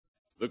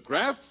The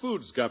Kraft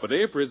Foods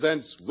Company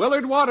presents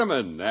Willard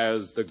Waterman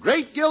as the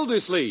Great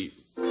Gildersleeve.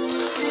 The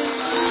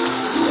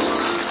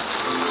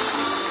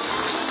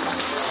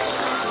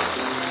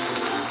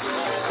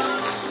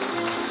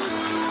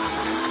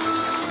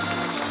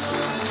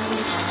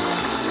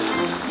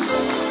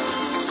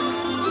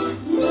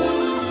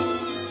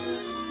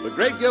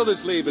Great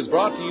Gildersleeve is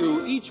brought to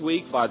you each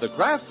week by the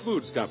Kraft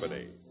Foods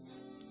Company.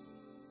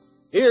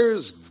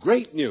 Here's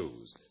great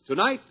news.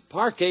 Tonight,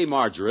 Parquet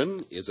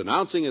Margarine is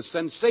announcing a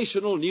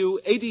sensational new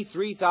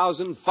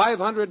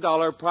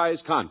 $83,500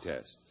 prize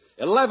contest.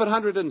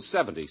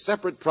 1,170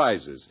 separate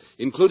prizes,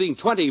 including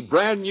 20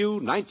 brand new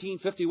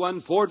 1951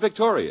 Ford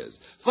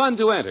Victorias. Fun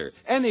to enter.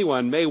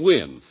 Anyone may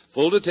win.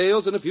 Full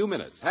details in a few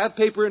minutes. Have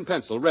paper and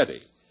pencil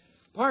ready.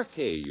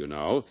 Parquet, you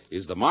know,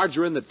 is the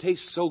margarine that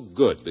tastes so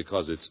good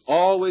because it's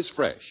always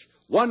fresh.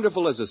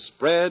 Wonderful as a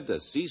spread,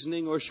 a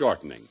seasoning, or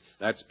shortening.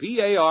 That's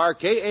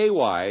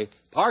P-A-R-K-A-Y,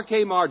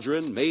 Parquet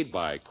Margarine made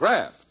by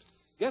Kraft.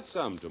 Get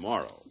some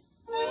tomorrow.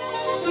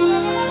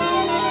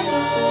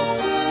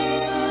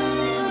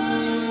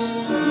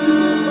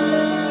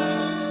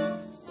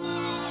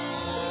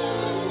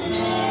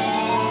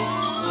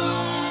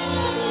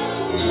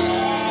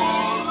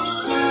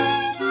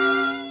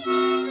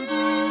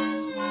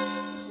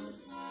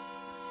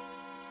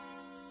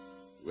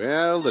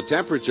 Well, the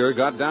temperature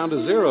got down to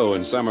 0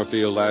 in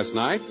Summerfield last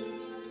night.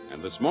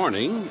 And this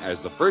morning,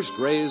 as the first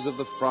rays of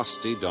the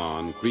frosty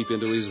dawn creep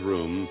into his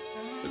room,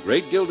 the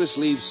great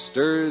Gildersleeve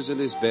stirs in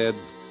his bed,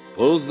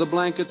 pulls the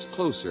blankets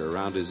closer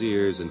around his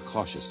ears, and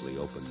cautiously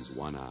opens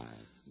one eye.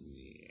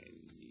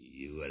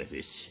 What is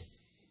this?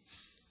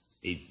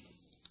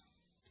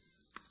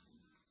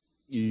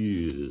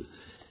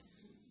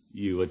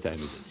 What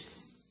time is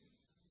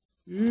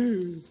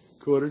it?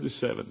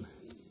 6:45.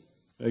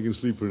 I can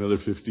sleep for another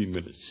 15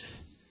 minutes.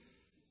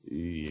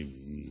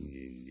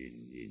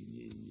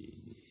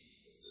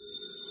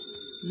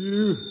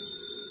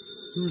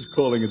 Who's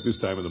calling at this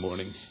time of the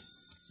morning?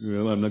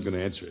 Well, I'm not going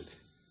to answer it.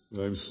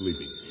 I'm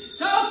sleeping.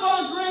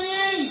 Telephone's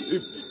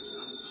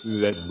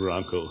ringing! That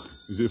Bronco,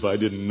 as if I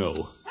didn't know.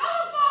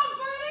 Telephone,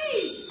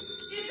 Bertie!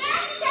 Is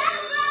that the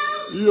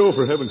telephone? Oh,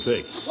 for heaven's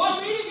sake.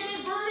 Want me to get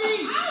it,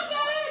 Bertie? I'll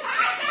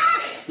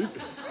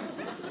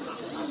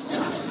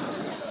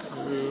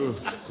get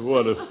it!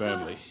 What a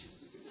family.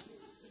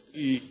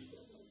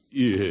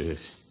 Yeah,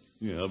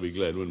 I'll be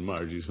glad when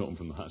Margie's home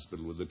from the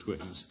hospital with the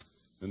twins.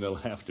 And they'll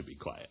have to be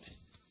quiet.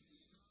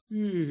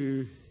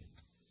 Yeah,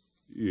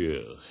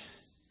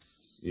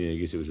 I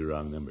guess it was a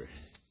wrong number.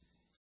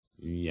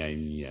 Yeah.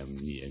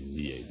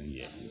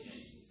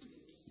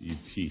 You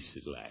peace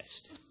at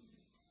last.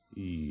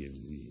 Hey,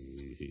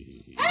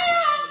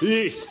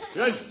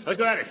 let's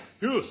go at it.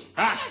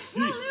 That's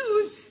no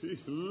news.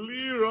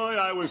 Leroy,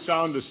 I was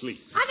sound asleep.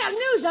 I got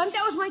news, Unc.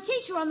 That was my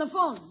teacher on the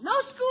phone. No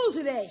school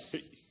today.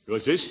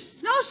 What's this?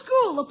 No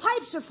school. The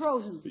pipes are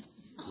frozen.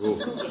 Oh,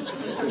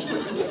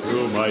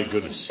 my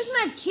goodness. Isn't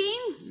that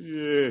keen?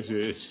 Yes.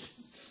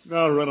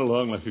 Now run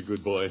along like a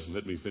good boy and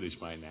let me finish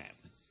my nap.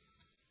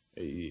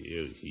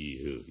 10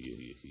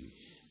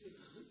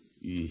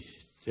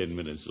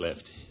 minutes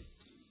left.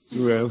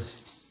 Well,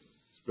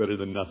 it's better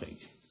than nothing.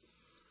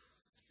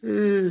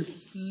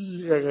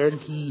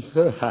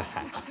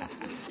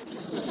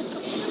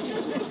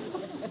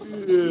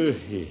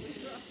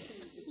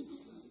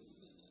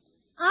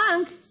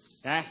 Unc,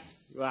 Huh?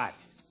 What?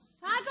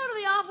 can I go to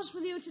the office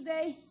with you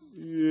today?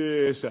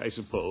 Yes, I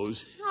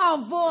suppose.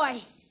 Oh,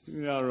 boy.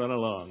 Now run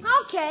along.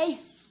 Okay.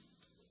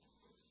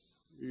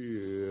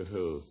 You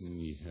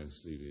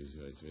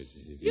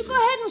You go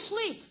ahead and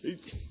sleep.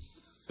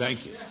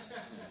 Thank you.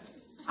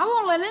 I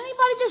won't let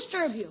anybody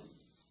disturb you.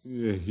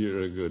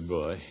 You're a good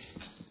boy.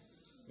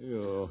 Hey,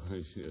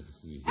 Bertie,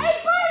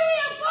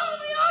 I'm going to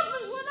the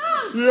office with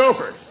Unc.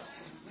 Leroy!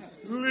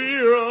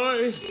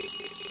 Leroy!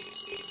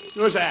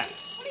 What's that?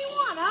 What do you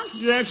want, Unc?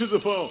 You answered the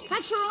phone.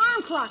 That's your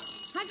alarm clock.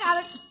 I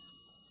got it.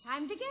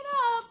 Time to get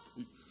up.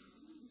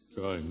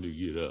 Time to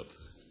get up.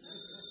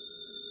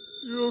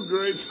 You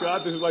great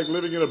Scott, this is like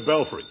living in a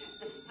belfry.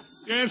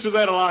 Answer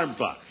that alarm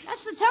clock.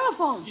 That's the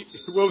telephone.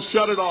 We'll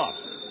shut it off.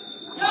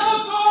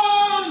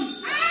 Telephone!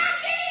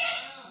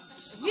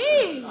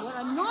 Gee, what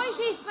a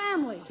noisy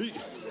family.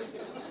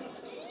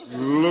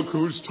 Look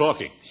who's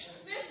talking.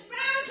 Miss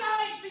Bronco,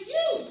 it's for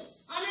you.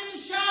 I'm in the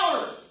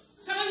shower.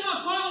 Tell him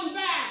I'll call him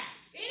back.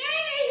 It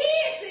ain't a he,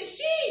 it's a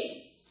she.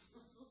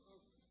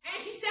 And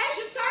she says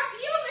she'll talk to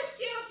you, Miss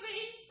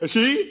Gildersleeve.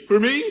 She? For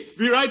me?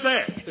 Be right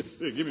there.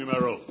 Here, give me my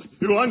robe.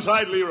 You one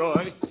side,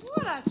 Leroy.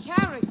 What a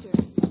character.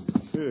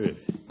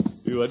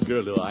 What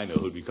girl do I know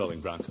who'd be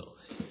calling Bronco?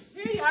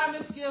 Here you are,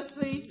 Miss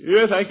Gildersleeve.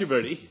 Yeah, thank you,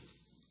 Bertie.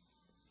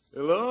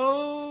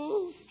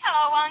 Hello?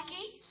 Hello,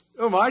 Unky.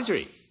 Oh,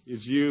 Marjorie,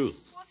 it's you.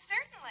 Well,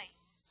 certainly.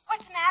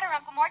 What's the matter,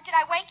 Uncle Mort? Did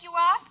I wake you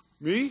up?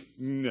 Me?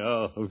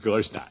 No, of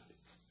course not.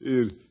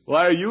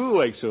 Why are you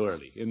awake so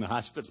early in the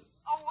hospital?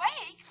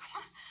 Awake?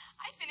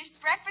 I finished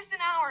breakfast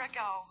an hour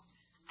ago.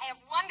 I have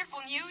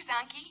wonderful news,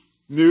 Unky.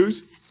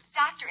 News?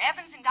 Dr.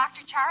 Evans and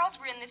Dr. Charles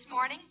were in this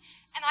morning,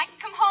 and and I can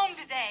come home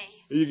today.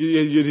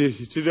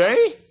 Today?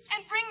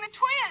 And bring the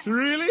twins.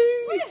 Really?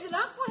 What is it,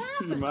 Unc? What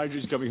happened?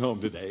 Marjorie's coming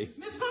home today.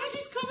 Miss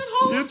Marjorie's coming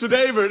home. Yeah,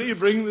 today, Bertie. You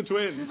bring the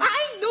twins.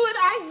 I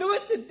knew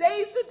it.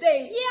 Today's the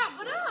day. Yeah,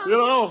 but Unc.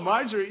 Hello,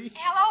 Marjorie.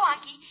 Hello,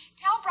 Unky.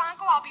 Tell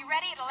Bronco I'll be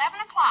ready at 11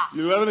 o'clock.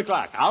 11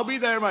 o'clock. I'll be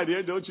there, my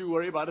dear. Don't you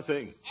worry about a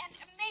thing. And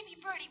maybe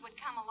Bertie would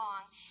come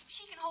along.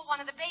 She can hold one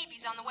of the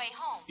babies on the way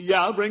home.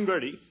 Yeah, I'll bring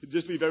Bertie.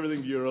 Just leave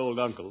everything to your old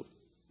uncle.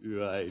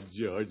 Right,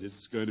 George,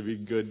 it's going to be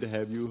good to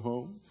have you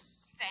home.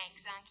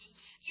 Thanks, Unky.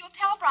 You'll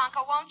tell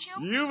Bronco, won't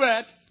you? You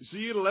bet.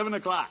 See you at 11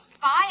 o'clock.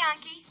 Bye,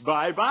 Unky.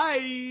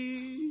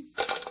 Bye-bye.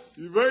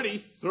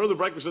 Bertie, throw the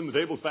breakfast on the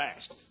table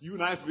fast. You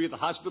and I have to be at the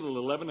hospital at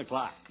 11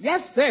 o'clock.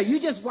 Yes, sir. You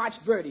just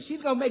watch Bertie.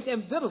 She's going to make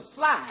them victuals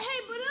fly.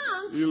 Hey, but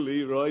Unc. You,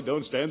 Leroy,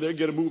 don't stand there.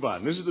 Get a move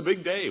on. This is the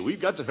big day. We've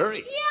got to hurry.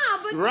 Yeah,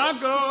 but...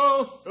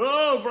 Bronco!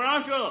 Oh,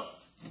 Bronco!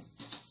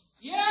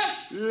 Yes?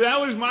 That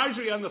was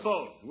Marjorie on the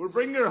phone. We're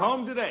bringing her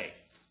home today.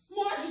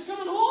 Marge is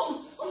coming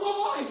home. Oh,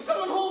 my wife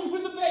coming home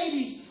with the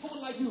babies.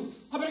 What'll I do?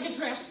 I better get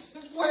dressed.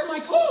 Where are my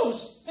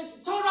clothes?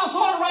 Tell her I'll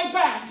call her right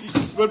back.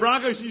 But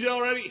Bronco, she's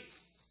all ready.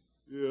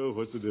 Yeah,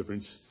 what's the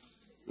difference?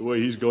 The way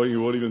he's going, he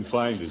won't even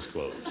find his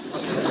clothes.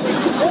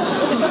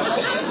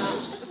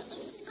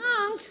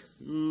 Unc,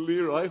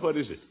 Leroy, what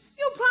is it?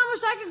 you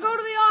promised I could go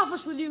to the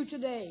office with you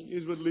today.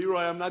 Yes, but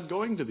Leroy, I'm not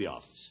going to the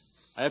office.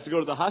 I have to go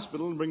to the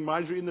hospital and bring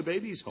Marjorie and the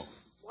babies home.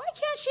 Why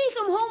can't she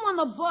come home on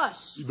the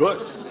bus? But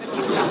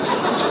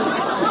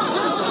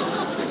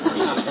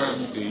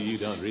you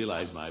don't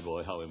realize, my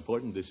boy, how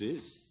important this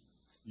is.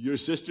 Your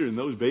sister and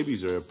those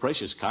babies are a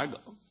precious cargo.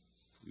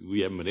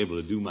 We haven't been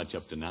able to do much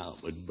up to now,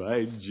 but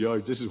by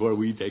George, this is where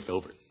we take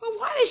over. But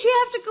why does she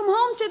have to come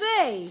home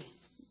today?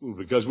 Well,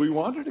 because we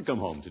want her to come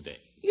home today.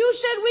 You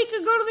said we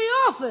could go to the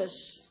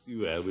office.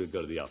 Well, we'll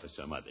go to the office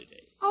some other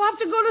day. I'll have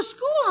to go to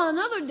school on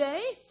another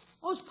day.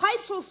 Those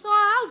pipes will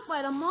thaw out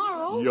by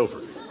tomorrow.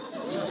 Yofer.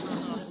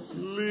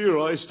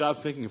 Leroy,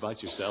 stop thinking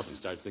about yourself and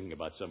start thinking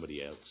about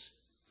somebody else.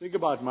 Think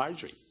about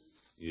Marjorie.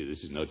 Yeah,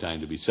 this is no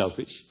time to be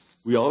selfish.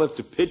 We all have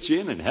to pitch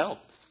in and help.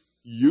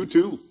 You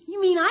too.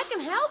 You mean I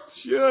can help?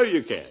 Sure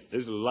you can.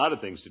 There's a lot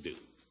of things to do.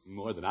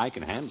 More than I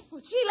can handle.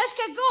 Well, gee, let's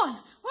get going.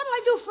 What do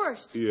I do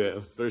first? Yeah,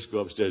 first go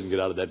upstairs and get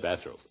out of that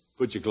bathrobe.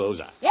 Put your clothes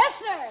on. Yes,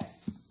 sir.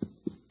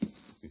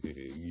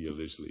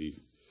 Gildersleeve,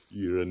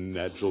 you're a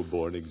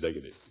natural-born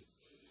executive.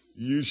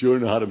 You sure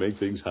know how to make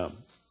things hum.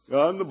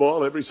 On the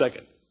ball every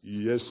second.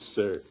 Yes,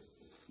 sir.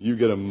 You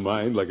get a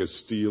mind like a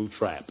steel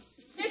trap.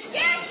 Miss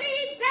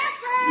Gildersleeve,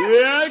 Pepper!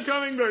 Yeah,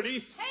 coming, Bertie. Hey,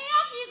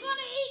 Unc, you going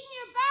to eat in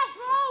your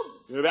bathrobe?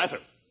 The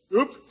bathroom.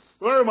 Oop,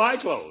 where are my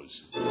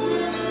clothes?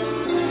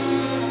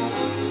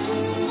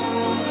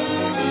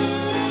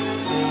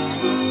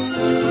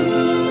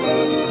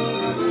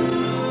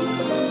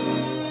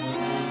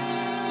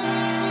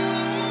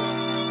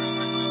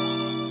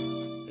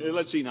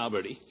 Let's see now,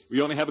 Bertie.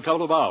 We only have a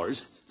couple of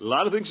hours. A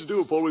lot of things to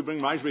do before we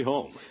bring Marjorie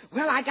home.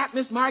 Well, I got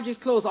Miss Marjorie's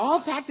clothes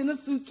all packed in a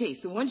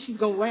suitcase, the one she's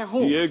going to wear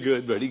home. Yeah,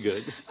 good, Bertie,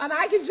 good. And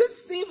I can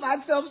just see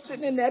myself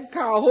sitting in that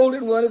car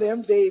holding one of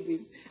them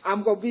babies.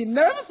 I'm going to be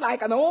nervous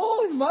like an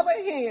old mother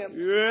hen.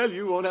 Well,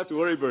 you won't have to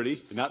worry,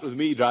 Bertie. Not with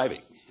me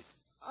driving.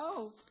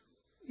 Oh,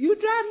 you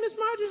driving Miss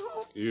Marjorie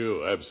home?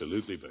 You,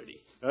 absolutely, Bertie.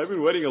 I've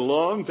been waiting a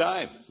long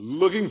time,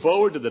 looking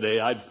forward to the day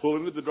I'd pull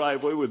into the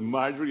driveway with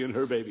Marjorie and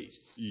her babies.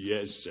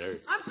 Yes, sir.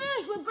 I'm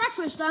finished with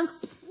breakfast, Unc.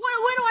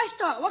 Where do I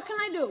start? What can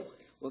I do?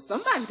 Well,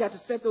 somebody's got to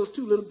set those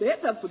two little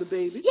beds up for the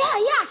baby.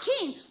 Yeah,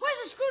 Keen. Where's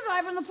the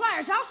screwdriver and the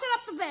pliers? I'll set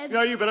up the beds.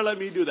 No, you better let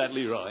me do that,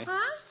 Leroy. Huh?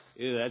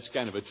 Yeah, that's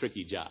kind of a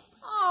tricky job.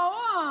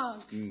 Oh,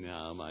 Unc.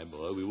 No, my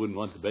boy, we wouldn't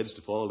want the beds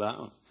to fall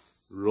down.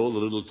 Roll the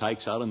little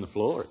tykes out on the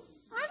floor.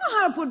 I know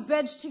how to put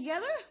beds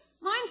together.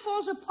 Mine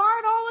falls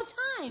apart all the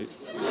time.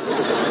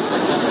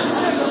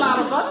 There's a lot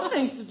of other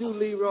things to do,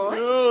 Leroy.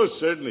 Oh,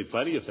 certainly,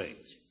 plenty of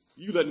things.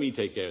 You let me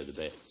take care of the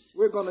beds.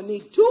 We're going to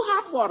need 2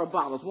 hot water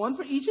bottles, one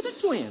for each of the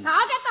twins. Now,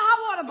 I'll get the hot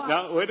water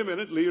bottle. Now, wait a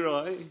minute,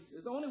 Leroy.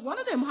 There's only one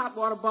of them hot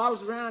water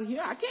bottles around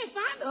here. I can't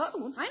find the other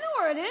one. I know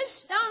where it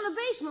is. Down in the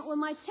basement with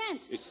my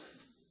tent.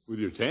 With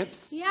your tent?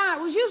 Yeah,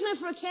 I was using it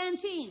for a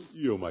canteen.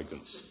 Oh, my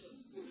goodness.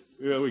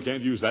 Yeah, we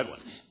can't use that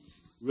one.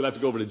 We'll have to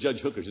go over to Judge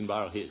Hooker's and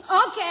borrow his. Okay,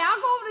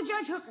 I'll go over to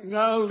Judge Hooker's.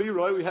 Now,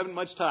 Leroy, we haven't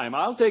much time.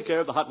 I'll take care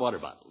of the hot water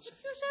bottles.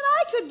 But you said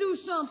I could do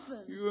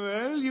something.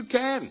 Well, you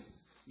can.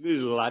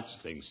 There's lots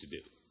of things to do.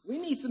 We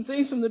need some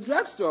things from the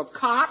drugstore.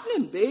 Cotton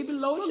and baby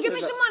lotion. Well, give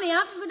me some money.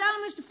 I'll go down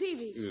to Mr.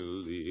 Peavy's.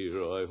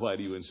 Leroy, why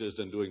do you insist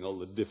on doing all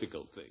the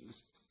difficult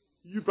things?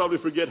 You probably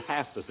forget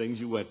half the things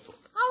you went for.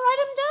 I'll write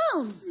them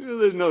down.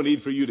 There's no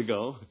need for you to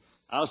go.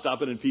 I'll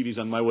stop in at Peavy's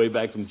on my way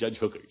back from Judge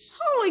Hooker's.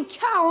 Holy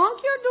cow,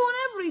 Unc, you're doing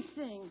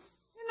everything.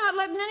 You're not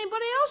letting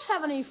anybody else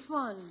have any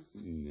fun.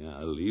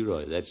 Now,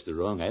 Leroy, that's the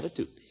wrong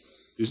attitude.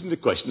 Isn't it a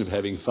question of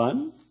having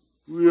fun?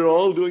 We're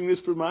all doing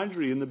this for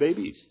Marjorie and the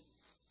babies.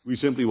 We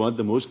simply want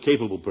the most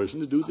capable person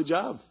to do the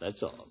job.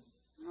 That's all.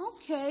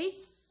 Okay.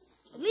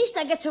 At least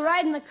I get to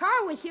ride in the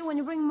car with you when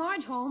you bring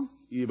Marge home.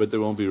 Yeah, but there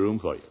won't be room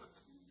for you.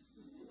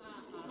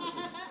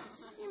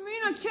 You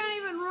mean I can't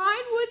even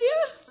ride with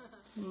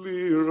you?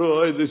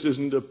 Leroy, this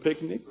isn't a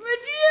picnic. But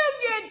you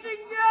get to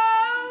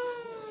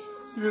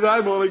go. Dude,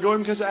 I'm only going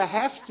because I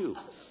have to.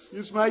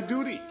 It's my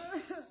duty.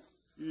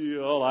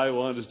 All I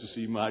want is to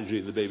see Marjorie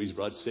and the babies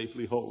brought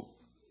safely home.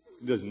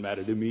 It doesn't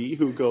matter to me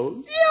who goes.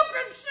 You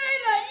can say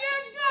that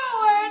you're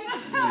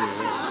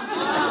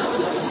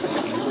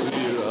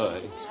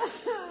going.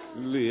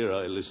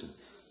 Leroy, listen.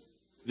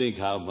 Think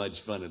how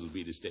much fun it'll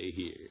be to stay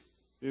here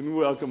and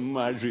welcome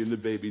Marjorie and the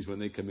babies when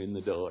they come in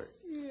the door.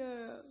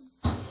 Yeah.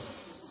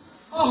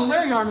 Oh,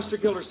 there you are, Mr.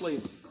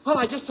 Gildersleeve. Well,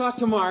 I just talked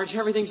to Marge.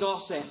 Everything's all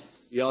set.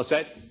 You all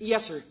set?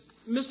 Yes, sir.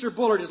 Mr.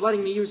 Bullard is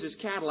letting me use his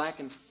Cadillac,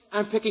 and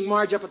I'm picking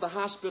Marge up at the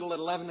hospital at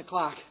 11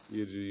 o'clock.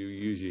 You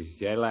use your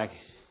Cadillac?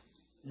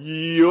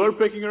 You're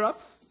picking her up?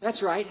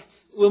 That's right.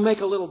 We'll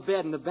make a little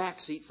bed in the back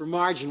seat for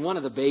Marge and one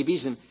of the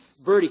babies, and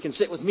Bertie can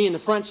sit with me in the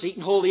front seat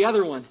and hold the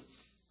other one.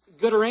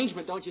 Good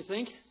arrangement, don't you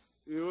think?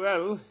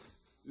 Well,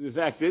 the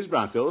fact is,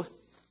 Bronco,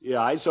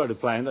 I sort of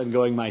planned on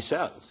going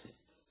myself.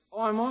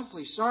 Oh, I'm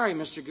awfully sorry,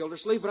 Mr.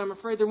 Gildersleeve, but I'm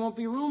afraid there won't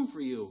be room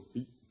for you.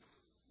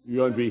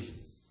 You won't be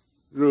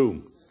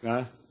room,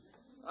 huh?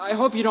 I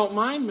hope you don't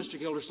mind, Mr.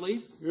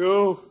 Gildersleeve.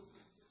 No.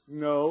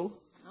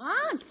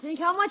 Ah, think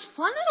how much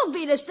fun it'll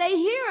be to stay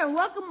here and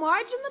welcome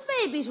Marge and the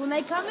babies when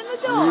they come in the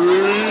door.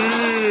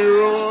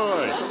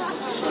 Leroy!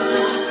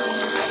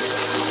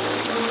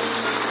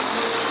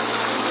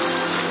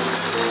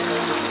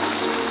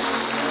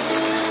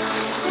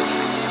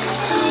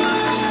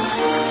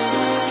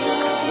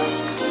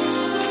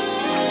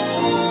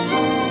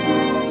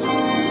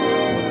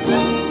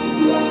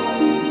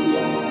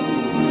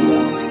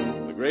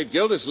 The great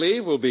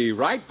Gildersleeve will be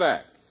right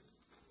back.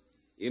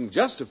 In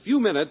just a few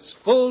minutes,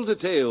 full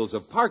details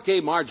of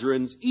Parquet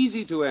Margarine's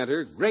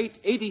easy-to-enter,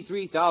 great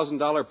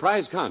 $83,000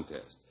 prize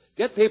contest.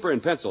 Get paper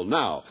and pencil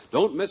now.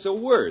 Don't miss a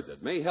word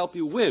that may help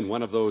you win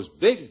one of those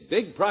big,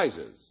 big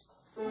prizes.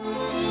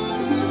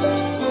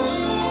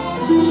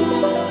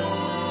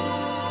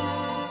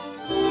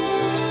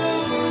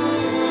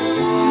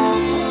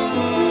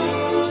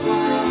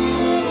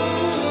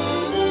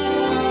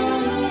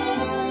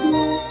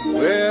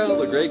 Well,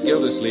 the great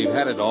Gildersleeve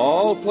had it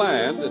all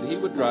planned that he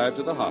would drive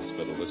to the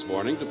hospital this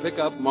morning to pick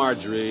up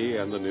Marjorie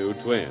and the new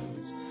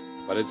twins.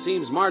 But it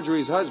seems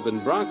Marjorie's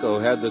husband, Bronco,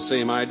 had the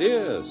same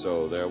idea,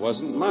 so there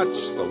wasn't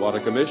much the water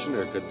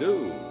commissioner could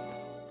do.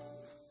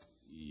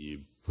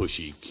 You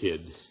pushy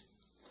kid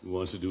who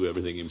wants to do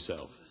everything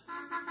himself.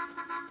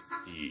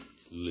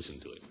 Listen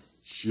to him.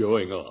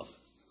 Showing off.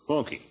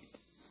 Honking.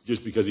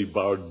 Just because he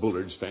borrowed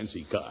Bullard's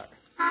fancy car.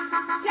 Tell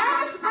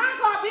Mr.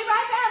 Bronco I'll be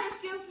right there, Miss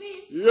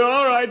Gildersleeve. You're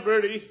all right,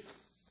 Bertie.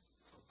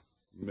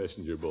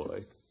 Messenger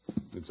boy.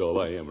 That's all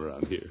I am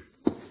around here.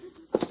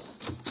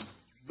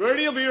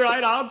 Bertie will be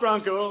right out,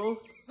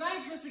 Bronco.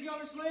 Thanks, Mr.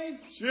 Gildersleeve.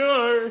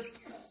 Sure.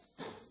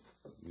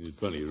 There's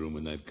plenty of room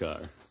in that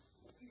car.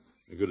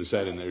 I could have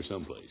sat in there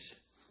someplace.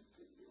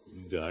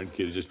 Darn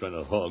kid is just trying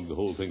to hog the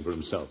whole thing for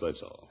himself,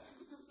 that's all.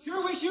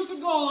 Sure wish you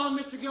could go along,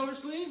 Mr.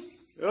 Gildersleeve.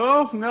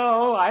 Oh,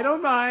 no, I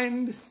don't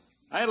mind.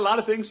 I had a lot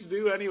of things to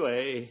do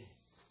anyway.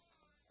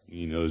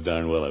 He knows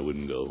darn well I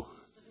wouldn't go.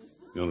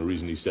 The only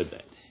reason he said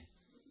that.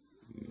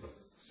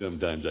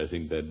 Sometimes I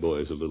think that boy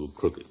is a little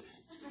crooked.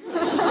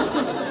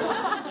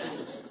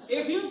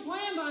 If you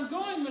planned on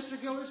going,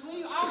 Mr.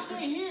 Gildersleeve, I'll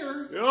stay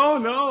here. Oh,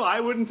 no, I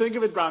wouldn't think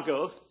of it,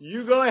 Bronco.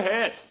 You go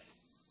ahead.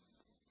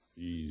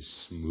 He's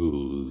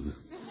smooth.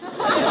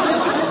 Well,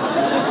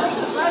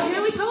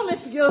 here we go,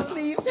 Mr.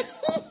 Gildersleeve.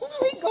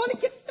 We're going to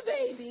get the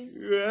babies.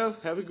 Well,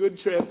 have a good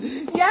trip.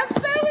 Yes,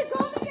 sir, we're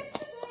going to get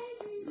the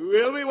babies.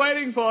 We'll be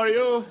waiting for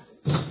you.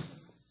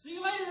 See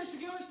you later, Mr.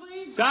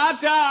 Gildersleeve.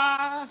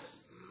 Ta-ta!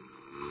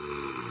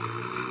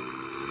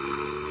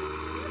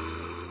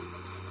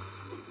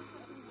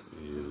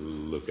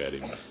 Look at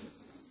him,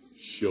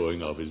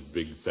 showing off his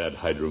big, fat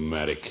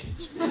hydromatic.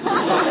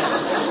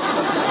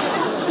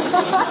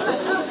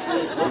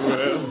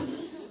 Well,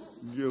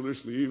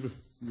 Gildersleeve,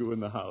 go in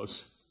the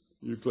house.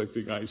 You're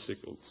collecting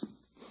icicles.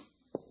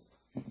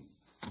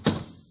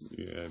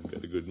 Yeah, I've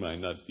got a good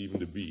mind not even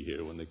to be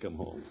here when they come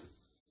home.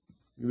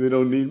 If they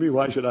don't need me,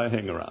 why should I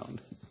hang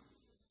around?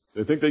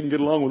 They think they can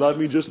get along without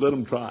me, just let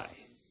them try.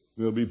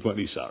 They'll be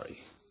plenty sorry.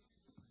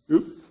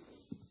 Oop.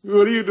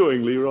 What are you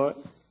doing, Leroy?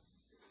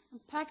 I'm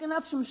packing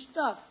up some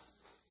stuff.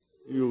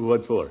 You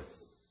what for?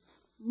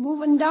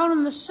 Moving down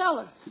in the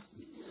cellar.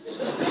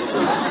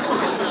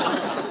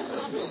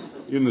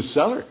 In the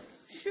cellar?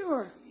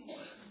 Sure.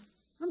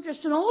 I'm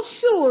just an old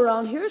shoe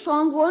around here, so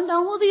I'm going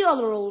down with the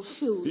other old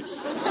shoes.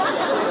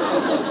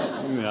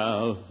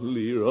 Now,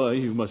 Leroy,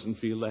 you mustn't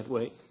feel that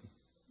way.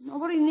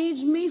 Nobody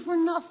needs me for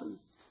nothing.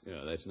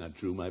 Yeah, that's not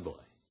true, my boy.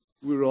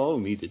 We're all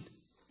needed.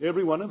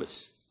 Every one of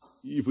us.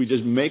 If we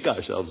just make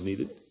ourselves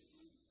needed,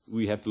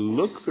 we have to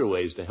look for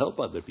ways to help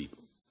other people.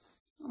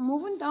 I'm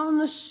moving down in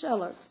the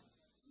cellar.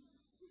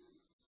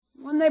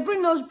 When they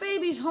bring those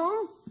babies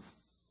home,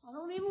 I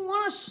don't even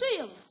want to see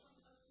them.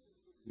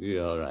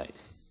 Yeah, all right.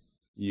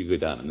 You go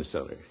down in the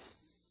cellar.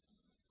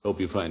 Hope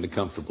you find a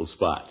comfortable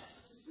spot.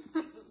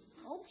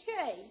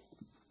 Okay.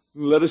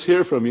 Let us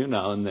hear from you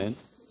now and then.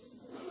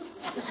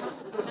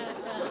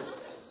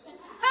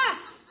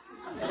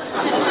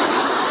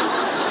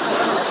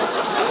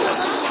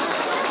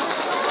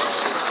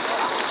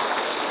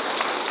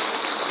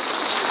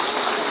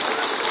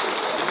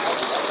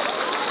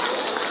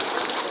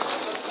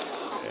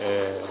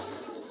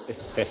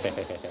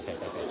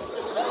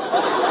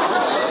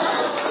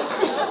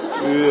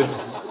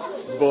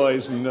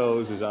 Boy's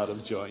nose is out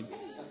of joint.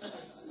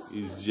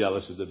 He's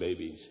jealous of the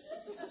babies.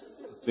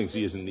 Thinks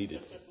he isn't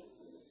needed.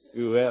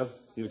 Well,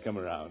 he'll come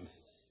around.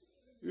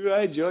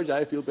 Right, George,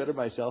 I feel better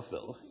myself,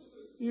 though.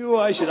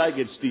 Why should I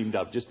get steamed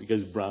up just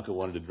because Bronco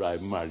wanted to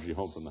drive Marjorie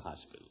home from the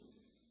hospital?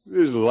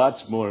 There's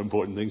lots more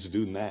important things to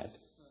do than that.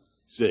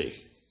 Say,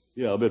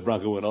 I'll bet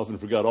Bronco went off and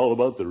forgot all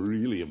about the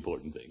really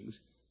important things.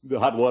 The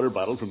hot water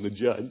bottle from the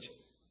judge.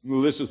 The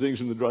list of things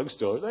from the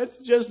drugstore. That's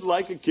just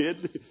like a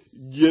kid.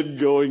 Get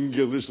going,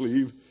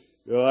 Gildersleeve.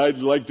 I'd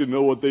like to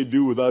know what they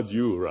do without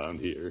you around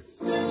here.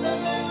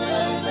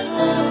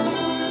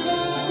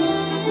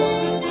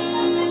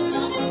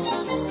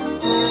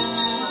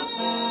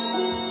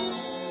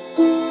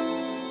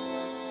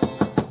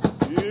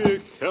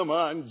 Come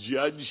on,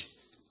 Judge.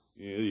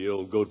 The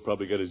old goat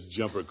probably got his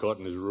jumper caught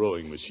in his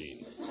rowing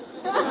machine.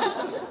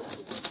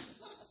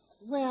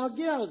 Well,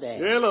 Gildy.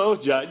 Hello,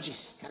 Judge.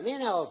 Come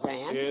in, old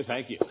friend.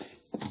 Thank you.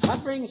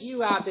 What brings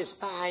you out this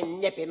fine,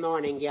 nippy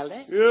morning,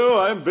 Gildy?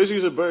 I'm busy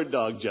as a bird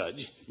dog,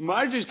 Judge.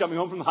 Marjorie's coming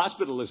home from the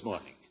hospital this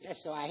morning. Yes,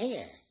 so I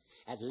hear.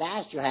 At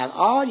last you'll have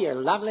all your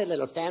lovely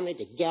little family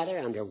together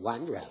under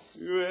one roof.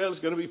 Well, it's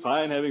going to be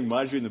fine having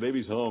Marjorie and the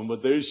babies home,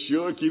 but they're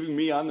sure keeping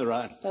me on the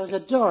run. Those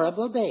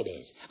adorable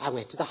babies. I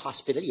went to the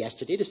hospital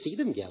yesterday to see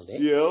them, Gildy.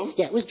 Yeah?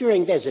 Yeah, it was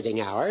during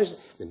visiting hours.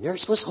 The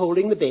nurse was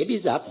holding the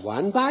babies up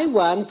one by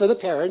one for the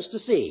parents to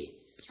see.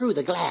 Through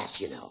the glass,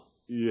 you know.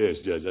 Yes,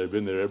 Judge. I've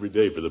been there every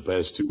day for the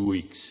past 2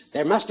 weeks.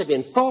 There must have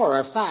been 4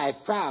 or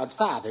 5 proud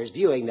fathers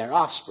viewing their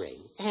offspring.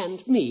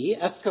 And me,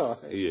 of course.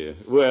 Yeah.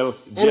 Well,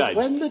 And Judge...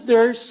 when the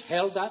nurse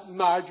held up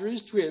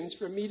Marjorie's twins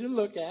for me to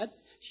look at,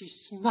 she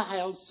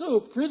smiled so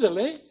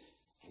prettily,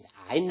 and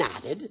I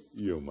nodded.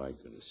 Oh, my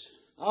goodness.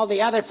 All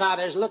the other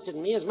fathers looked at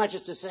me as much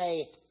as to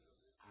say,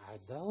 "Are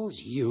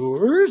those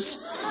yours?"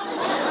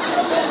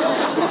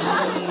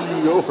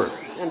 Gopher.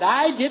 And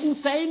I didn't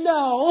say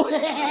no.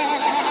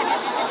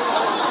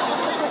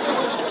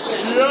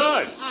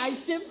 Judge! I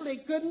simply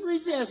couldn't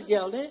resist,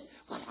 Gildy.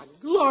 What a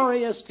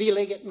glorious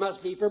feeling it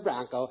must be for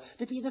Bronco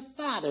to be the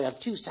father of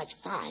 2 such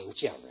fine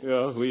children.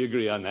 Yeah, we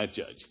agree on that,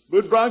 Judge.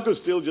 But Bronco's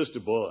still just a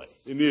boy,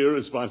 an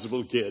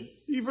irresponsible kid.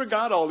 He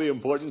forgot all the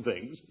important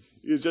things.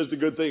 It's just a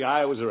good thing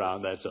I was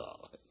around, that's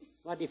all.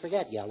 What did you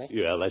forget, Gildy?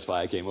 Yeah, that's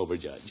why I came over,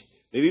 Judge.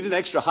 They need an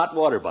extra hot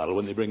water bottle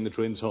when they bring the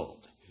twins home.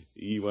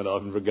 He went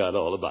off and forgot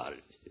all about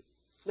it.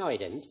 No, he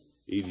didn't.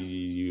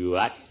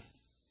 What?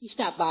 He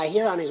stopped by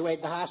here on his way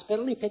to the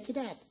hospital and he picked it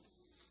up.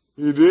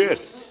 He did?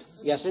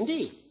 Yes,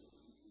 indeed.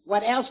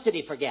 What else did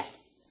he forget?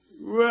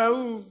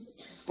 Well,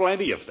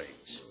 plenty of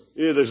things.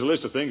 There's a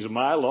list of things a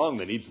mile long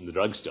they need from the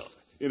drugstore.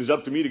 It is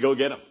up to me to go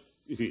get them.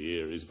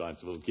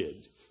 Irresponsible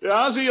kids.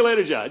 I'll see you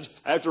later, Judge.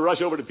 I have to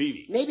rush over to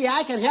Peavy. Maybe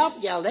I can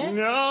help, Gildy.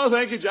 No,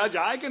 thank you, Judge.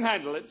 I can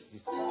handle it.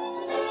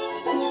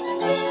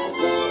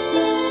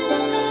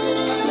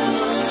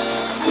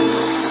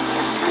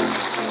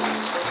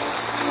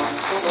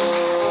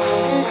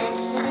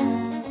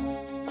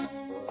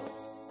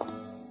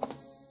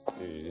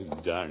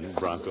 Darn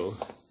Bronco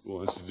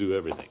wants to do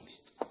everything.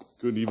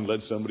 Couldn't even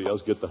let somebody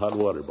else get the hot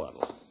water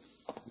bottle.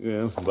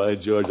 Well, by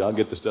George, I'll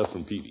get the stuff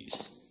from Peavy's.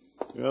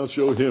 I'll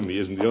show him he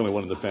isn't the only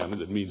one in the family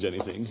that means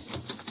anything.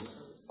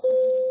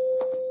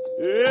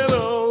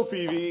 Hello,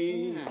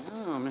 Peavy.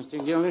 Oh,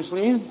 Mr.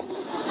 Gildersleeve.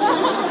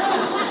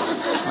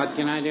 What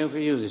can I do for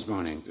you this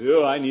morning?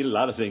 I need a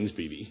lot of things,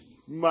 Peavy.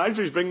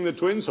 Marjorie's bringing the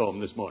twins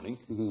home this morning.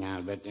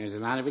 I'll bet there's a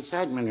lot of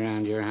excitement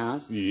around your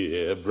house.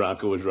 Yeah,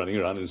 Bronco was running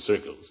around in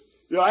circles.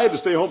 I had to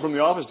stay home from the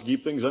office to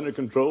keep things under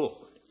control.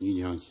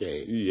 You don't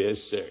say.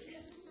 Yes, sir.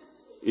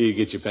 You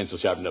get your pencil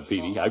sharpened up,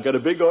 Peavy. I've got a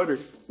big order.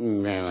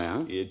 Very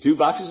well. 2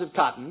 boxes of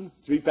cotton,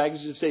 3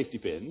 packages of safety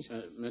pins.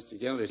 Mr.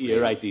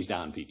 Gildersleeve. Write these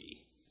down,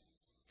 Peavy.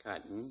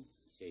 Cotton,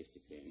 safety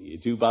pin.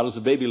 2 bottles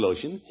of baby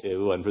lotion,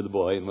 1 for the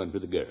boy and 1 for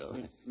the girl.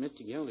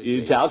 Mr.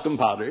 Gildersleeve. Talcum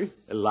powder,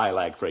 a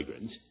lilac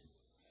fragrance.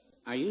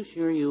 Are you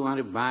sure you want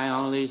to buy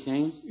all these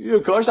things?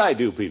 Of course I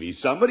do, Peavy.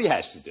 Somebody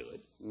has to do it.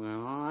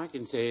 Well, all I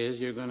can say is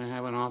you're going to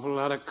have an awful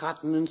lot of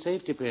cotton and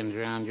safety pins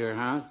around your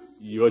house.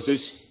 Yours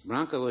is?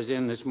 Bronco was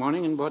in this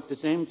morning and bought the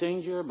same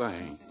things you're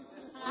buying.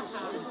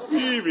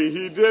 Peavy,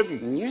 he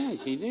didn't. Yes,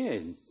 he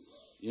did.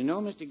 You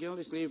know, Mr.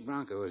 Gildersleeve,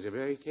 Bronco is a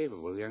very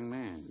capable young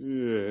man.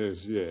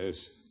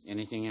 Yes.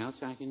 Anything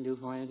else I can do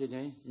for you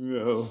today?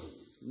 No,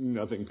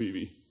 nothing,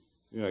 Peavy.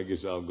 I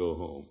guess I'll go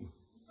home.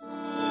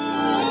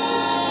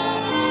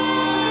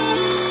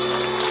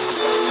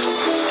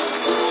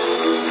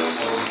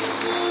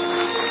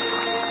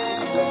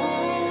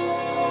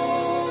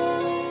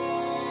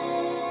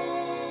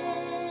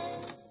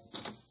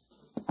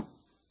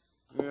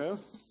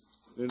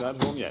 They're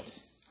not home yet.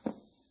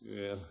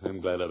 Yeah,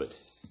 I'm glad of it.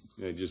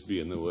 They'd just be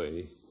in the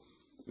way.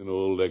 An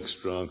old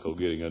ex-Bronco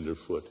getting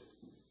underfoot.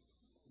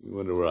 I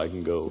wonder where I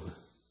can go.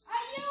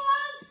 Are you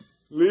on?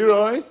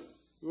 Leroy,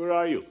 where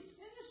are you? In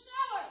the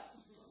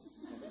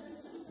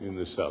cellar. In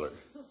the cellar.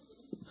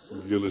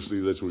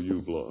 Gildersleeve, that's where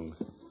you belong.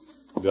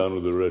 Down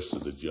with the rest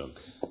of the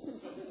junk.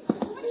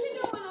 What you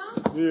doing,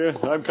 Unc? Yeah,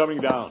 I'm coming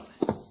down.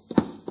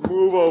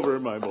 Move over,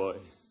 my boy.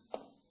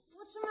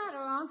 What's the matter,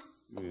 Unc?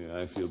 Yeah,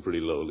 I feel pretty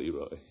low,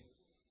 Leroy.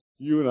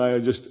 You and I are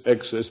just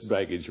excess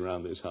baggage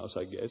around this house,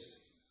 I guess.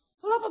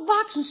 Pull up a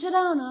box and sit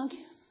down, Unc.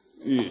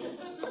 Yeah,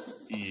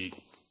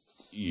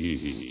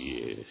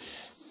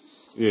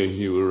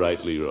 you were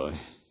right, Leroy.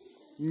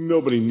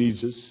 Nobody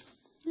needs us.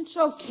 It's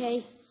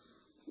okay.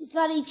 We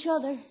got each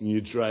other.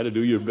 You try to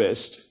do your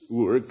best,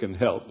 work and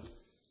help.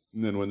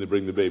 And then when they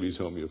bring the babies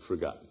home, you've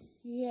forgotten.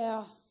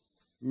 Yeah.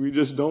 We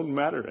just don't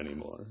matter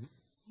anymore.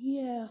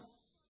 Yeah.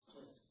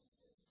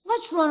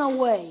 Let's run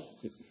away.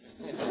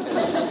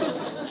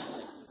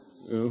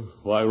 Well,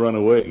 why run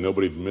away?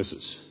 Nobody'd miss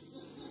us.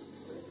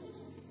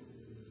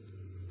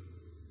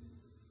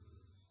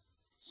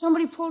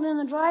 Somebody pulled in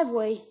the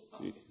driveway.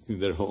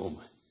 They're home.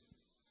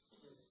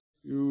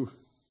 You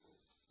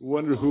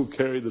wonder who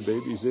carried the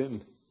babies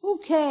in? Who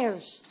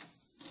cares?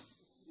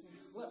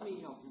 Let me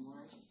help you,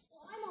 Marge.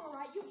 Well, I'm all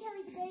right. You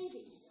carry the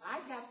baby. I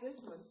got this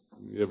one.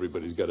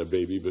 Everybody's got a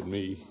baby but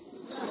me.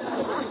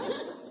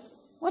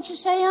 What you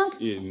say, Unc?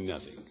 Yeah,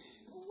 nothing.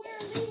 Well, where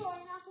are Leroy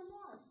and Uncle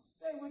Mort?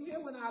 They were here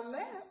when I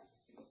left.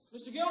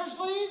 Mr.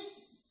 Gildersleeve?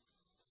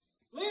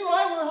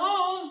 Leroy, we're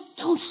home.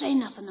 Don't say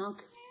nothing,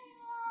 Unc.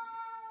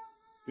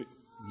 Did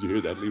you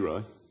hear that,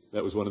 Leroy?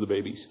 That was one of the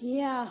babies.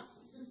 Yeah.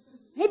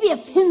 Maybe a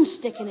pin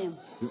sticking him.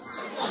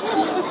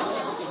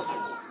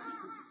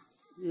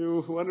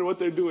 You wonder what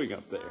they're doing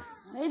up there.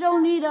 They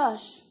don't need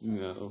us.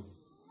 No,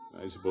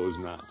 I suppose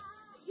not.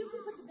 You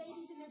can put the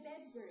babies in their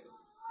beds, Bertie.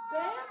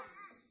 Beth?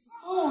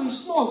 Holy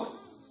smoke.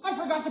 I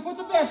forgot to put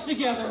the beds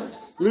together.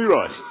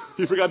 Leroy,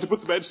 you forgot to put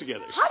the beds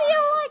together. How do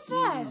you like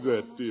that?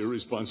 That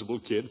irresponsible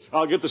kid.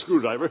 I'll get the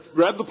screwdriver.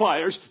 Grab the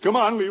pliers. Come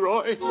on,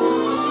 Leroy.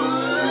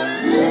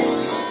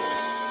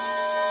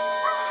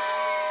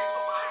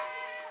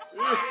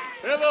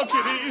 Hello,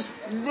 kiddies.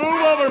 Move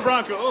over,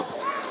 Bronco.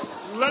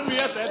 Let me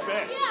at that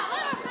bed. Yeah,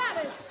 let us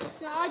at it.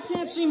 I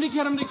can't seem to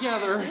get them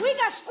together. We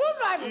got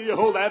screwdrivers. You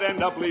hold that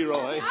end up, Leroy.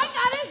 I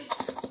got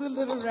it. The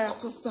little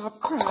rascal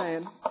stopped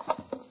crying.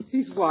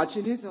 He's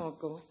watching his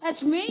uncle.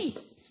 That's me.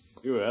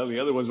 Well, the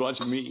other one's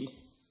watching me.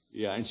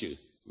 Yeah, aren't you?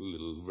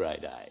 Little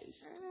bright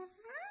eyes.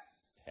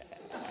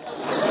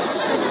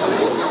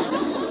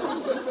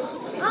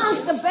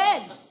 Unc, the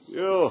bed.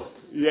 Oh,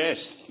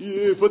 yes.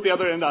 You put the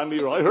other end on,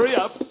 Leroy. Hurry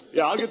up.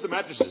 Yeah, I'll get the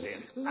mattresses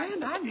in.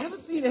 Land, I've never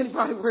seen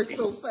anybody work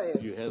so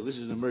fast. Yeah, this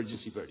is an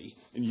emergency, Bertie.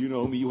 And you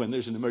know me when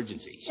there's an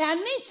emergency.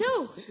 And me,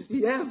 too.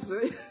 Yes,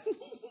 sir.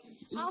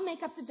 I'll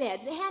make up the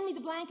beds. Hand me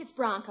the blankets,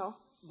 Bronco.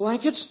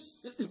 Blankets?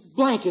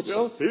 Blankets.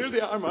 Well, here they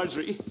are,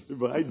 Marjorie.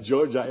 By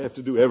George, I have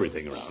to do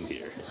everything around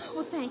here.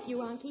 Well, thank you,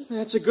 Unky.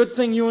 That's a good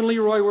thing you and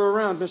Leroy were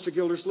around, Mr.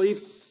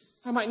 Gildersleeve.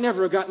 I might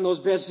never have gotten those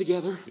beds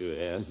together.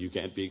 Well, you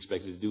can't be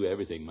expected to do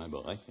everything, my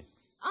boy.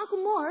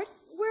 Uncle Mort,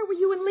 where were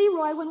you and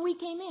Leroy when we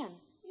came in?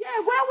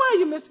 Yeah, where were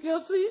you, Mr.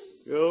 Gildersleeve?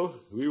 Oh,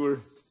 we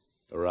were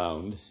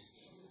around.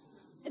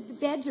 The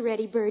beds are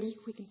ready, Bertie.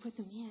 We can put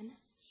them in.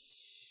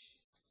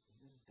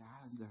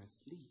 Darlings are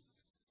asleep.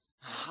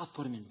 I'll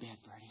put them in bed,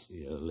 Bertie.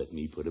 Yeah, let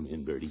me put them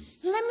in, Bertie.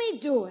 Let me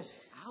do it.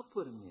 I'll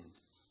put them in.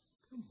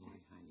 Come on,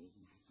 honey.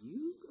 Now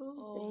you go.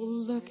 Oh,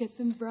 look at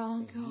them,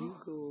 Bronco. You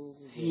go.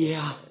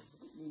 Yeah.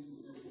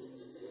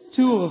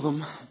 2 of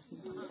them.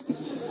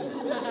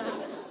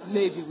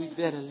 Maybe we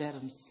better let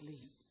them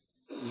sleep.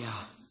 Yeah.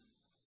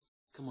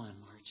 Come on,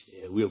 Marge.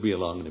 Yeah, we'll be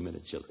along in a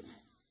minute, children.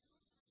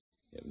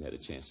 Haven't had a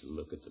chance to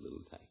look at the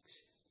little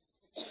tykes.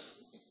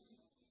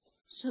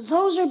 So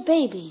those are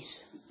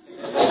babies.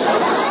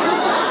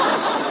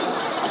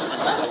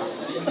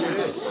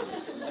 Yes.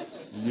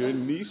 Your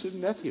niece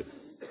and nephew.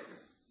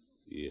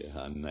 Yeah,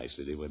 how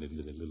nicely they went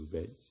into their little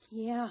beds.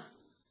 Yeah.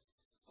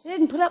 They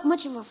didn't put up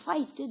much of a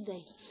fight, did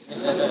they?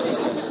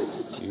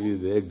 Yeah,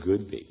 they're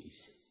good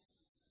babies.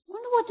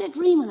 Wonder what they're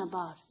dreaming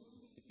about.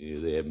 Yeah,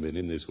 they haven't been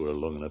in this world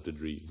long enough to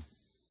dream.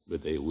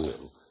 But they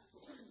will.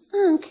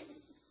 Unc,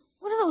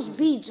 what are those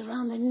beads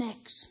around their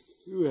necks?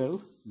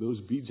 Well, those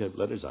beads have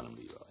letters on them,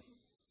 Leroy.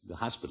 The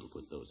hospital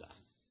put those on.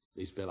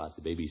 They spell out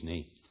the baby's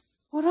name.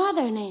 What are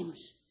their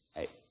names?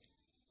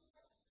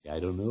 I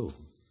don't know.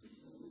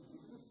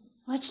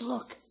 Let's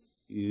look.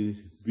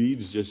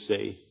 Beads just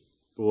say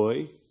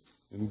boy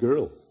and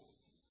girl.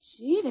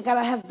 Gee, they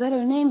gotta have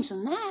better names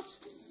than that.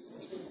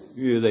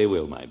 Yeah, they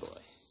will, my boy.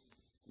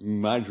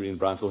 Marjorie and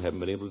Bronco haven't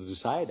been able to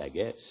decide, I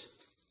guess.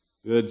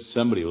 But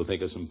somebody will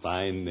think of some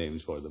fine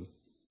names for them.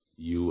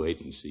 You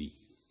wait and see.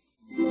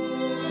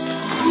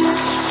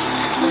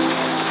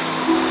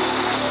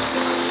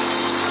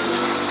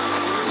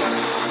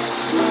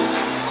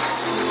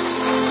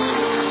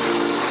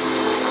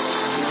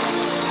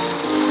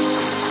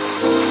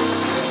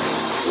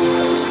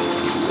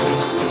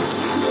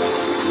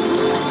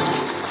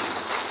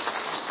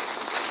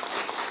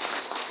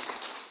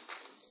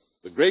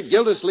 The great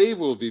Gildersleeve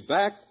will be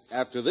back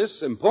after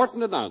this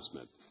important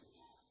announcement.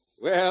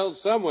 Well,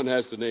 someone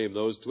has to name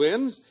those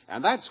twins,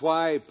 and that's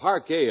why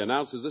Parquet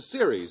announces a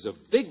series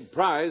of big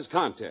prize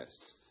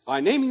contests.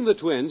 By naming the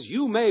twins,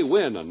 you may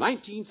win a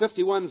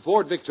 1951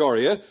 Ford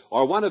Victoria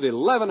or one of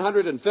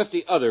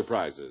 1,150 other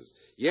prizes.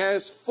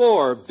 Yes,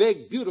 4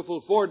 big, beautiful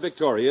Ford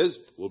Victorias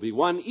will be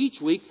won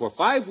each week for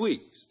 5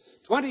 weeks.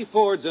 20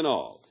 Fords in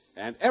all.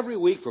 And every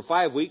week for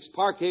 5 weeks,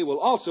 Parquet will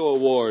also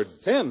award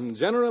 10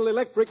 General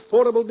Electric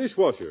portable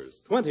dishwashers,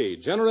 20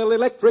 General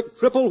Electric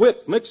triple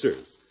whip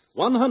mixers,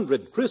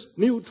 100 crisp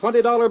new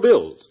 $20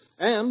 bills,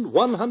 and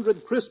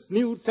 100 crisp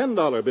new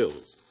 $10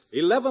 bills.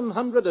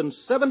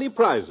 1,170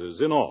 prizes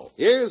in all.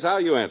 Here's how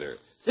you enter.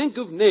 Think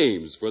of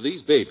names for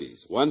these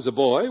babies. One's a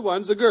boy,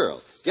 one's a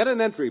girl. Get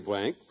an entry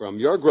blank from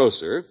your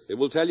grocer. It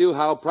will tell you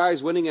how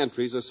prize-winning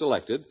entries are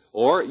selected,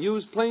 or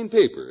use plain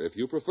paper if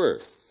you prefer.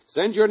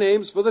 Send your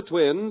names for the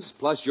twins,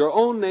 plus your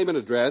own name and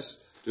address,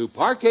 to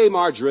Parquet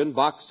Margarine,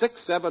 Box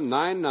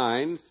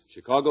 6799,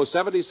 Chicago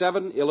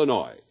 77,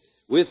 Illinois.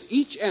 With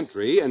each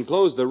entry,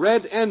 enclose the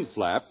red end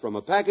flap from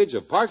a package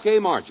of Parquet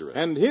Margarine.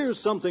 And here's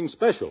something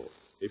special.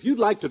 If you'd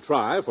like to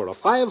try for a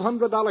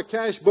 $500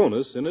 cash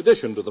bonus in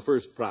addition to the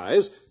first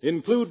prize,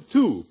 include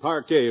 2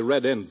 Parquet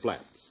red end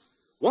flaps.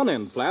 One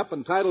end flap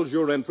entitles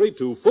your entry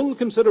to full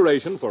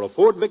consideration for a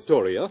Ford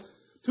Victoria.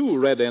 2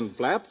 red end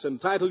flaps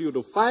entitle you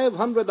to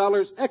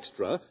 $500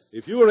 extra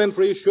if your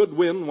entry should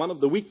win one of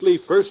the weekly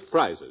first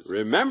prizes.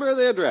 Remember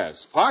the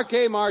address,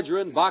 Parquet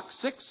Margarine, Box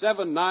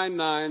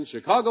 6799,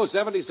 Chicago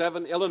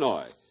 77,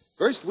 Illinois.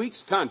 First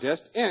week's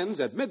contest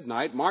ends at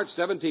midnight, March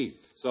 17th.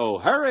 So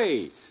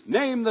hurry!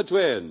 Name the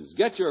twins.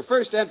 Get your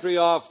first entry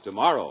off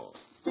tomorrow.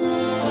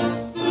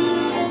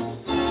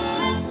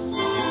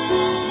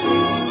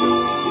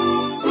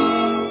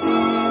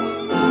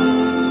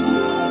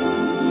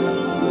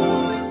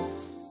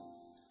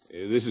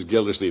 This is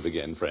Gildersleeve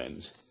again,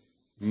 friends.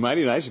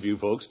 Mighty nice of you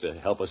folks to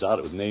help us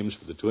out with names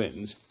for the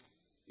twins.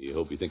 I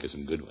hope you think of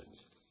some good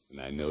ones, and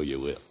I know you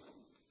will.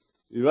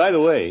 By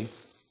the way,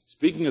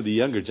 speaking of the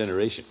younger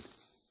generation,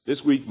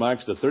 this week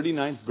marks the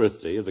 39th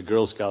birthday of the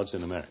Girl Scouts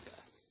in America.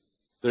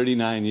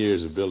 39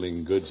 years of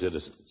building good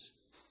citizens.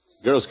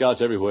 Girl Scouts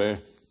everywhere,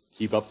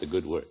 keep up the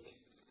good work.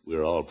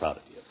 We're all proud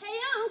of you. Hey,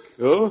 Unc.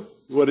 Oh,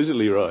 what is it,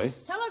 Leroy?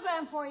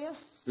 Telegram for you.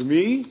 For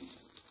me?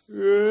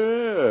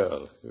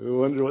 Well, I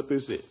wonder what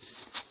this is.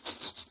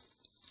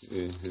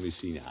 Let me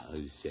see now.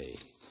 Let's say,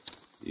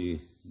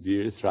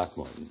 Dear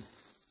Throckmorton,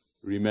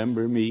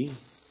 remember me?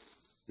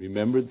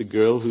 Remembered the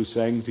girl who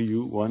sang to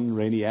you one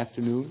rainy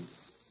afternoon?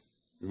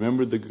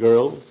 Remembered the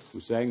girl who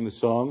sang the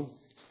song,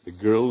 The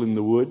Girl in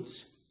the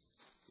Woods?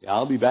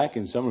 I'll be back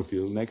in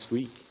Summerfield next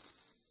week,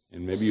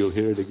 and maybe you'll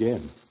hear it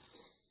again.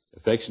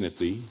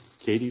 Affectionately,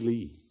 Katie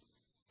Lee.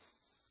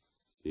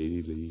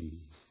 Katie Lee.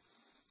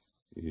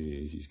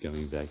 Yeah, she's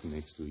coming back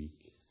next week.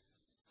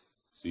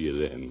 See you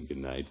then. Good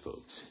night,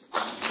 folks.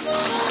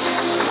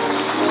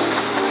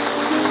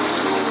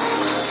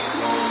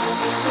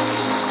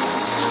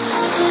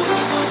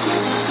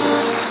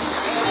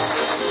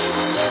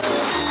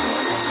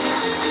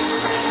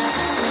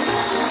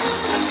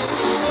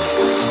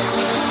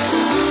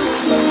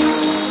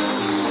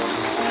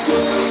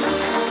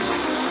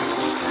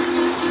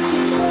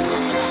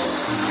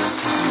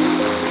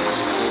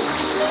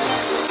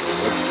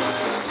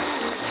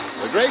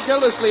 The Great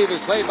Gildersleeve is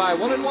played by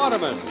Woolen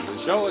Waterman. The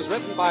show is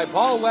written by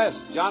Paul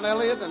West, John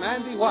Elliott, and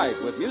Andy White,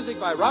 with music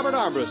by Robert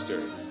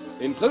Armbruster.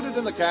 Included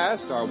in the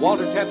cast are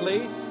Walter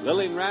Tetley,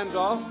 Lillian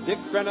Randolph, Dick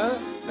Crenna,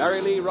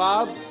 Mary Lee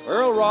Robb,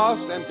 Earl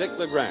Ross, and Dick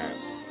LeGrand.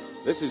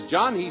 This is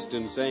John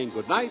Heaston saying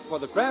goodnight for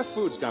the Kraft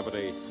Foods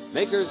Company,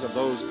 makers of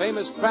those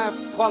famous Kraft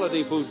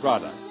quality food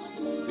products.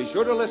 Be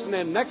sure to listen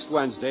in next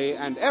Wednesday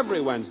and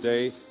every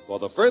Wednesday for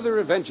the further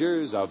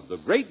adventures of the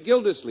Great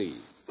Gildersleeve.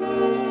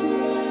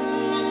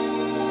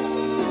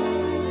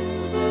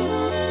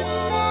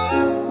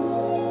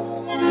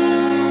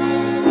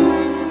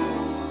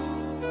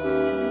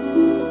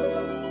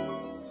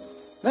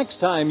 Next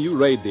time you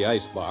raid the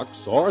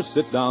icebox or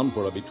sit down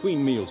for a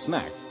between-meal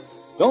snack,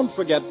 don't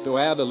forget to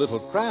add a little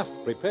Kraft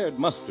prepared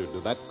mustard to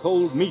that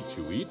cold meat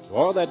you eat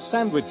or that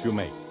sandwich you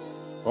make.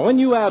 For when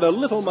you add a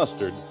little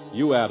mustard,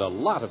 you add a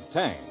lot of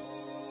tang.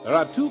 There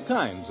are 2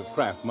 kinds of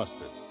Kraft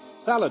mustard.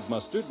 Salad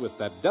mustard with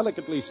that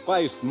delicately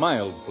spiced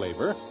mild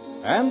flavor,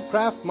 and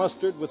Kraft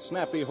mustard with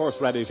snappy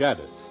horseradish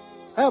added.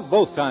 Have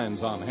both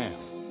kinds on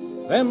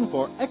hand. Then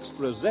for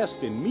extra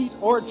zest in meat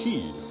or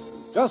cheese,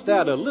 just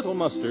add a little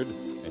mustard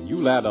and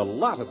you'll add a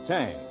lot of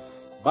tang.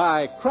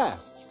 Buy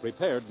Kraft's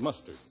prepared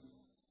mustard.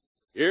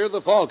 Hear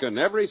the Falcon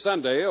every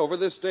Sunday over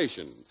this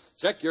station.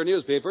 Check your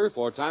newspaper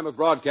for time of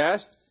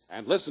broadcast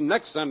and listen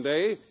next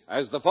Sunday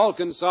as the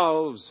Falcon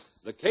solves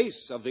the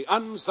case of the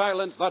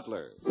unsilent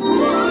butler.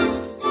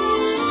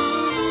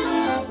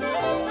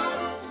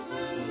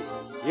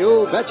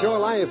 You bet your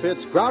life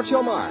it's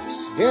Groucho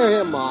Marx.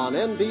 Hear him on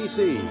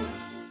NBC.